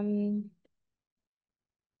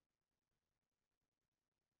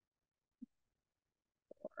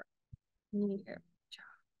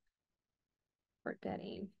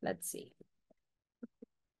 Forgetting. Let's see.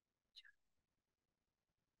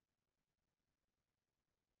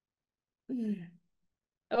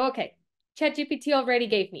 Okay, ChatGPT already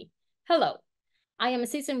gave me. Hello, I am a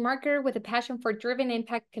seasoned marketer with a passion for driven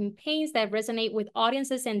impact campaigns that resonate with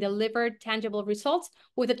audiences and deliver tangible results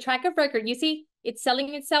with a track of record. You see, it's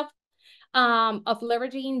selling itself of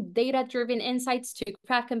leveraging data-driven insights to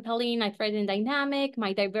craft compelling, and dynamic,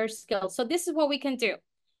 my diverse skills. So this is what we can do.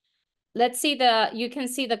 Let's see you can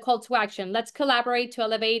see the call to action. Let's collaborate to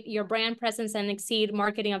elevate your brand presence and exceed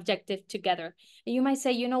marketing objectives together. And you might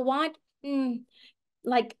say, you know what?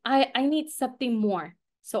 Like I need something more.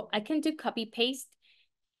 So I can do copy paste.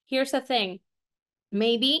 Here's the thing.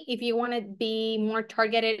 Maybe if you want to be more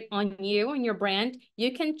targeted on you and your brand,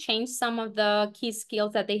 you can change some of the key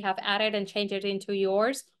skills that they have added and change it into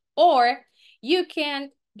yours. Or you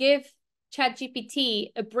can give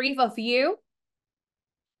ChatGPT a brief of you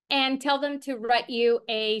and tell them to write you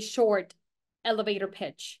a short elevator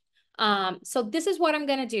pitch. So this is what I'm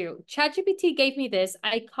gonna do. ChatGPT gave me this,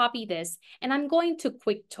 I copy this, and I'm going to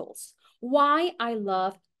Quick Tools. Why I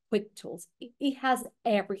love Quick Tools. It has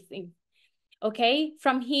everything, okay?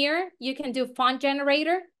 From here, you can do font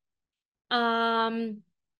generator.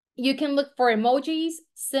 You can look for emojis,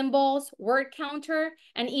 symbols, word counter,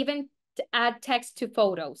 and even to add text to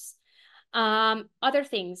photos. Other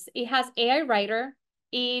things, it has AI writer.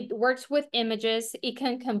 It works with images. It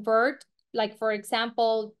can convert, like for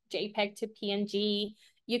example, JPEG to PNG.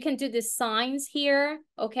 You can do the signs here,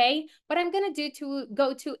 okay? But I'm gonna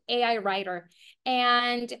go to AI writer.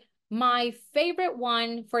 And my favorite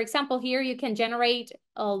one, for example, here you can generate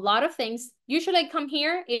a lot of things. Usually I come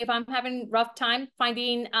here if I'm having rough time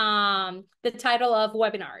finding the title of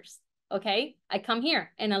webinars, okay? I come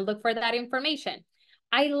here and I look for that information.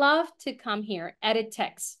 I love to come here, edit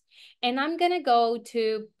text, and I'm gonna go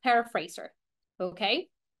to paraphraser, okay?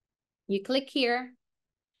 You click here,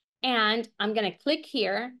 and I'm gonna click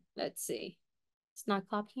here. Let's see, it's not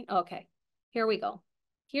copying. Okay, here we go.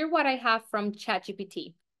 Here what I have from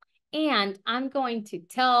ChatGPT. And I'm going to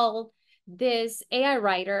tell this AI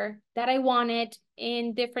writer that I want it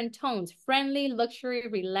in different tones: friendly, luxury,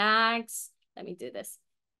 relax, Let me do this.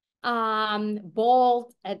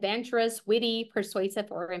 Bold, adventurous, witty, persuasive,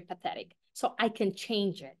 or empathetic. So I can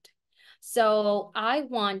change it. So I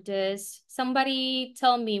want this. Somebody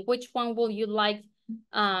tell me which one will you like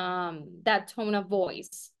that tone of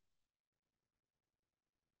voice?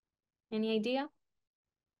 Any idea?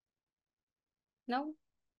 No?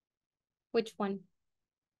 Which one?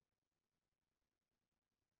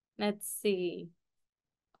 Let's see.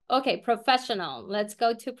 Okay, professional. Let's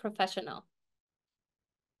go to professional.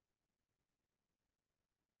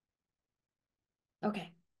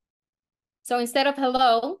 Okay. So instead of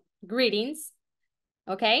hello, greetings.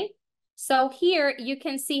 Okay. So here you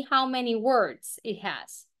can see how many words it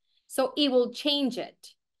has. So it will change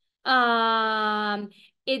it.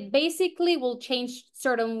 It basically will change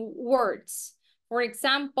certain words. For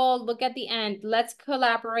example, look at the end. Let's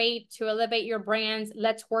collaborate to elevate your brands.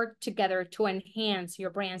 Let's work together to enhance your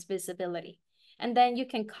brand's visibility. And then you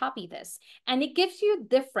can copy this. And it gives you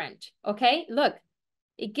different, okay? Look,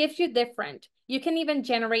 it gives you different. You can even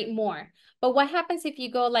generate more. But what happens if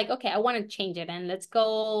you go like, okay, I want to change it and let's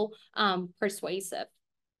go persuasive.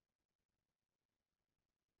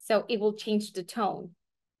 So it will change the tone.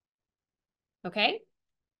 Okay.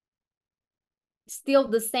 Still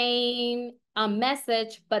the same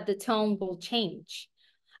message, but the tone will change.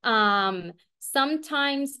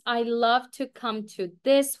 Sometimes I love to come to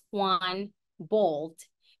this one, bold,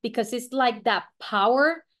 because it's like that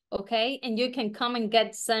power, okay? And you can come and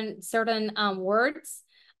get some certain words.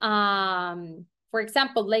 For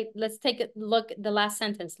example, let's take a look at the last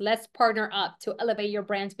sentence. Let's partner up to elevate your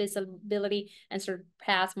brand's visibility and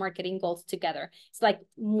surpass marketing goals together. It's like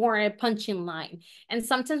more a punching line. And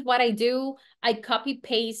sometimes what I do, I copy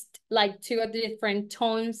paste like two different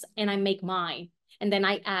tones and I make mine. And then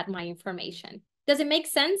I add my information. Does it make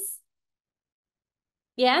sense?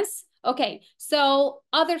 Yes? Okay, so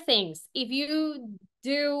other things. If you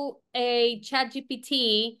do a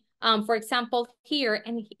ChatGPT, for example, here,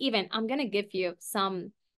 and even I'm gonna give you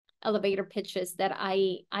some elevator pitches that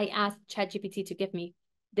I asked ChatGPT to give me.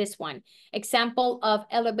 This one, example of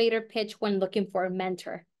elevator pitch when looking for a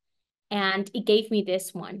mentor. And it gave me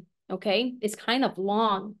this one, okay? It's kind of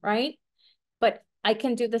long, right? But I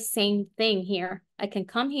can do the same thing here. I can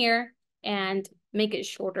come here and make it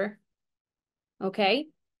shorter, okay?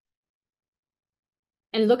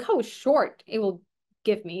 And look how short it will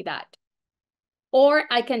give me that. Or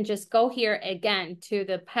I can just go here again to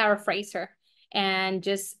the paraphraser and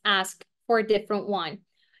just ask for a different one.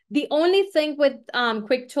 The only thing with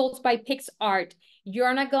Quick Tools by PixArt,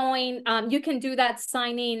 you're not going, you can do that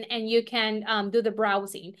sign in and you can do the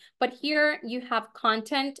browsing. But here you have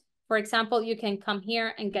content. For example, you can come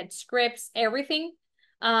here and get scripts, everything.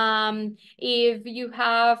 If you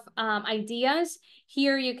have ideas,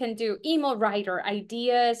 here you can do email writer,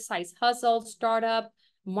 ideas, size hustle, startup,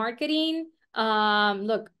 marketing.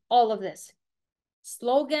 Look, all of this,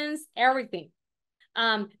 slogans, everything.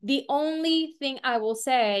 The only thing I will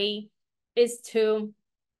say is to,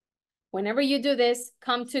 whenever you do this,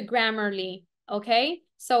 come to Grammarly, okay?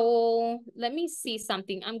 So let me see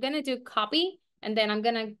something. I'm gonna do copy, and then I'm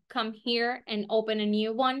gonna come here and open a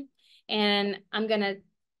new one, and I'm gonna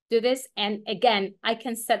do this. And again, I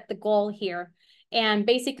can set the goal here. And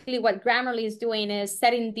basically what Grammarly is doing is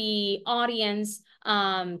setting the audience,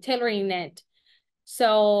 tailoring it.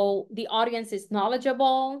 So the audience is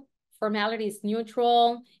knowledgeable, formality is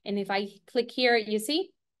neutral. And if I click here, you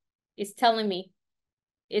see, it's telling me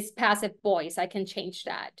it's passive voice. I can change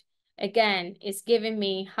that. Again, it's giving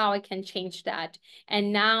me how I can change that.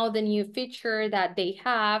 And now the new feature that they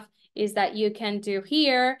have is that you can do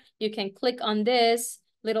here, you can click on this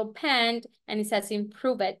little pen and it says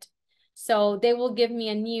improve it. So they will give me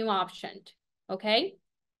a new option, okay?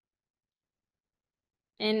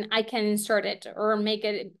 And I can insert it or make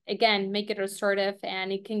it, again, make it assertive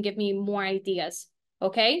and it can give me more ideas,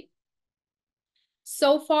 okay?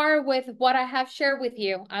 So far with what I have shared with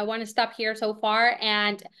you, I want to stop here so far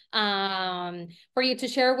and for you to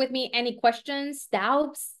share with me any questions,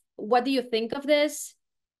 doubts. What do you think of this?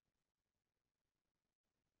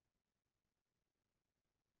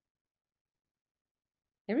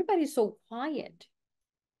 Everybody's so quiet.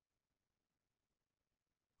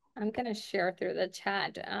 I'm going to share through the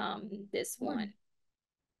chat this one.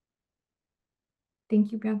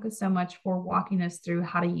 Thank you, Bianca, so much for walking us through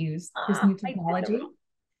how to use this new technology.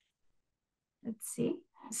 Let's see.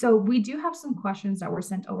 So we do have some questions that were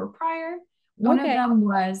sent over prior. One of them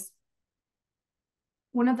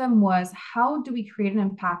was, how do we create an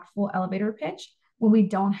impactful elevator pitch when we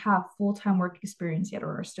don't have full-time work experience yet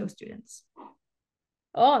or are still students?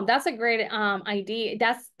 Oh, that's a great idea.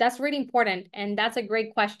 That's really important. And that's a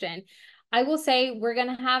great question. I will say we're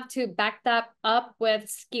gonna have to back that up with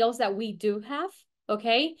skills that we do have,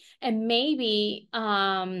 okay? And maybe,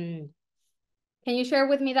 can you share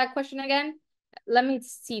with me that question again? Let me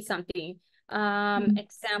see something.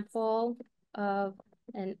 Example of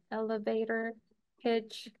an elevator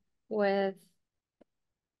pitch with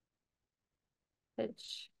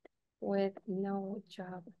no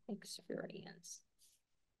job experience.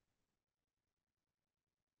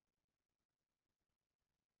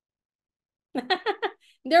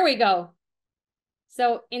 There we go.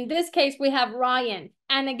 So in this case, we have Ryan.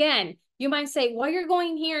 And again, you might say, why you're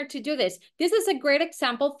going here to do this? This is a great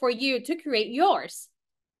example for you to create yours,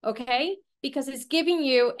 okay? Because it's giving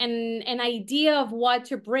you an idea of what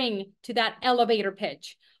to bring to that elevator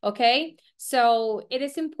pitch, okay? So it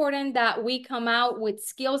is important that we come out with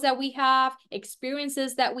skills that we have,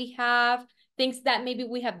 experiences that we have, things that maybe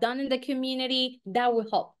we have done in the community that will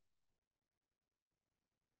help.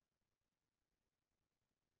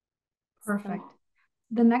 Perfect.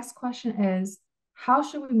 The next question is, how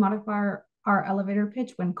should we modify our elevator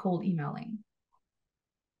pitch when cold emailing?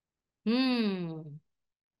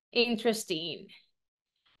 Interesting.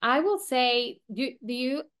 I will say,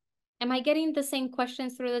 am I getting the same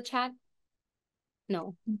questions through the chat?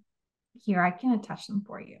 No. Here, I can attach them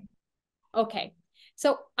for you. Okay.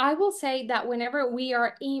 So I will say that whenever we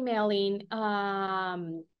are emailing,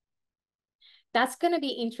 that's going to be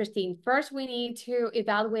interesting. First, we need to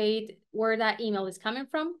evaluate where that email is coming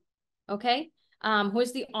from. Okay.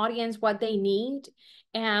 Who's the audience, what they need.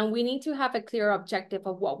 And we need to have a clear objective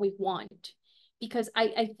of what we want. Because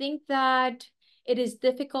I think that it is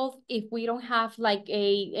difficult if we don't have like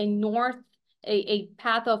a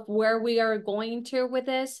path of where we are going to with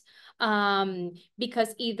this.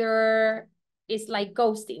 Because either it's like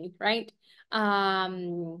ghosting, right?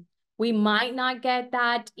 We might not get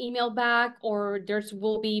that email back, or there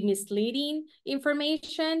will be misleading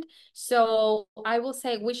information. So I will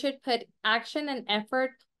say we should put action and effort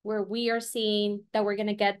where we are seeing that we're going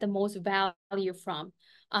to get the most value from.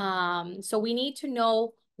 So we need to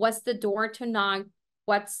know what's the door to knock,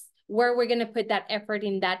 where we're going to put that effort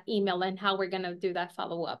in that email, and how we're going to do that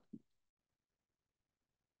follow-up.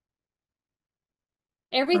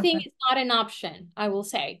 Everything is not an option, I will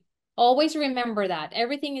say. Always remember that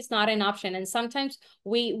everything is not an option. And sometimes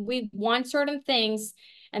we want certain things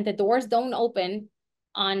and the doors don't open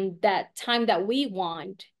on that time that we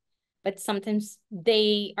want, but sometimes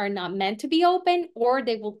they are not meant to be open, or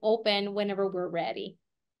they will open whenever we're ready.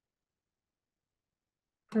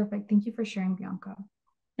 Perfect. Thank you for sharing, Bianca.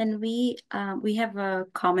 And we have a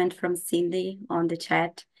comment from Cindy on the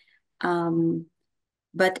chat.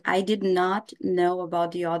 But I did not know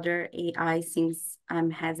about the other AI since I'm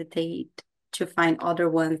hesitate to find other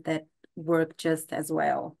ones that work just as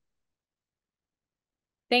well.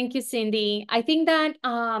 Thank you, Cindy. I think that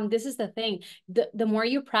this is the thing. The more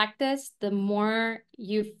you practice, the more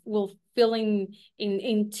you will feel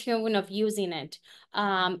in tune of using it.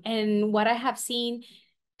 And what I have seen,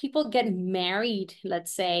 people get married,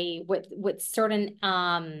 let's say, with certain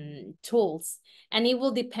tools, and it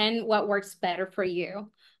will depend what works better for you.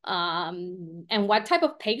 And what type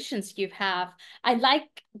of patience you have. I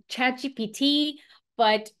like ChatGPT,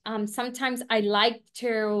 but sometimes I like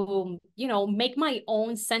to, make my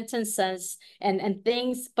own sentences and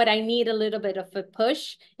things, but I need a little bit of a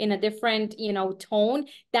push in a different, tone.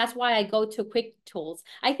 That's why I go to quick tools.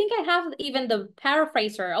 I think I have even the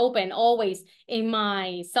paraphraser open always in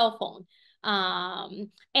my cell phone.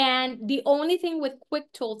 And the only thing with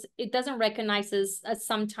quick tools, it doesn't recognize as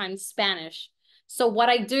sometimes Spanish. So what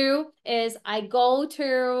I do is I go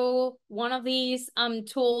to one of these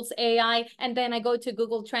tools, AI, and then I go to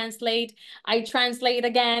Google Translate. I translate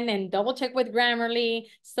again and double check with Grammarly.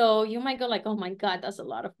 So you might go like, oh my God, that's a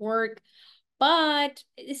lot of work. But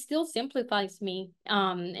it still simplifies me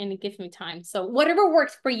and it gives me time. So whatever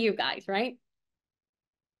works for you guys, right?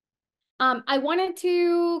 I wanted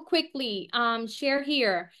to quickly share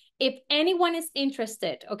here, if anyone is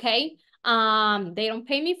interested, okay? They don't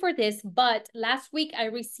pay me for this, but last week I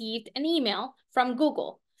received an email from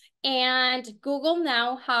Google, and Google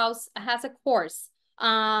now has a course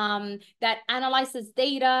that analyzes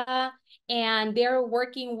data, and they're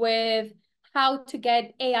working with how to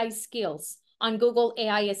get AI skills on Google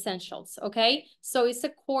AI Essentials, okay? So it's a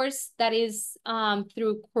course that is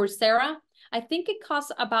through Coursera. I think it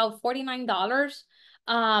costs about $49,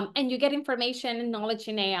 and you get information and knowledge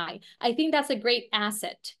in AI. I think that's a great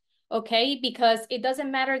asset, okay? Because it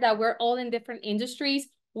doesn't matter that we're all in different industries,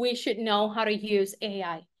 we should know how to use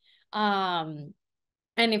AI. And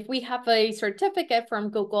if we have a certificate from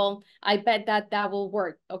Google, I bet that will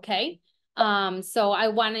work, okay? So I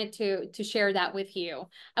wanted to share that with you.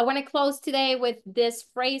 I want to close today with this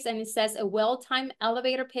phrase, and it says, a well-timed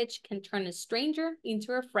elevator pitch can turn a stranger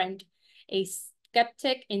into a friend, a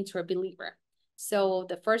skeptic into a believer. So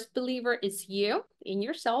the first believer is you in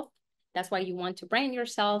yourself. That's why you want to brand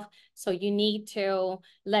yourself. So you need to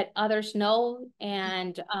let others know,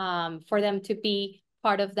 and for them to be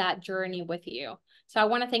part of that journey with you. So I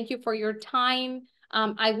want to thank you for your time.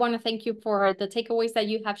 I want to thank you for the takeaways that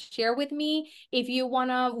you have shared with me. If you want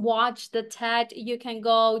to watch the TED, you can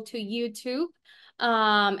go to YouTube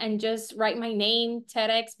and just write my name,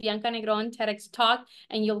 TEDx Bianca Negron, TEDx Talk,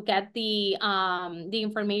 and you'll get the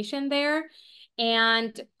information there.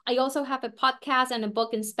 And I also have a podcast and a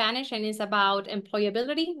book in Spanish, and it's about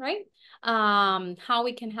employability, right? How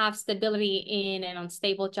we can have stability in an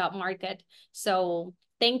unstable job market. So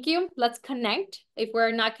thank you. Let's connect. If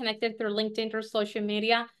we're not connected through LinkedIn or social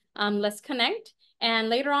media, let's connect. And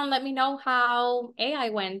later on, let me know how AI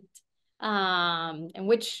went, and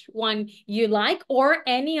which one you like, or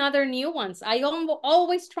any other new ones. I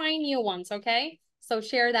always try new ones, okay? So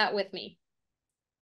share that with me.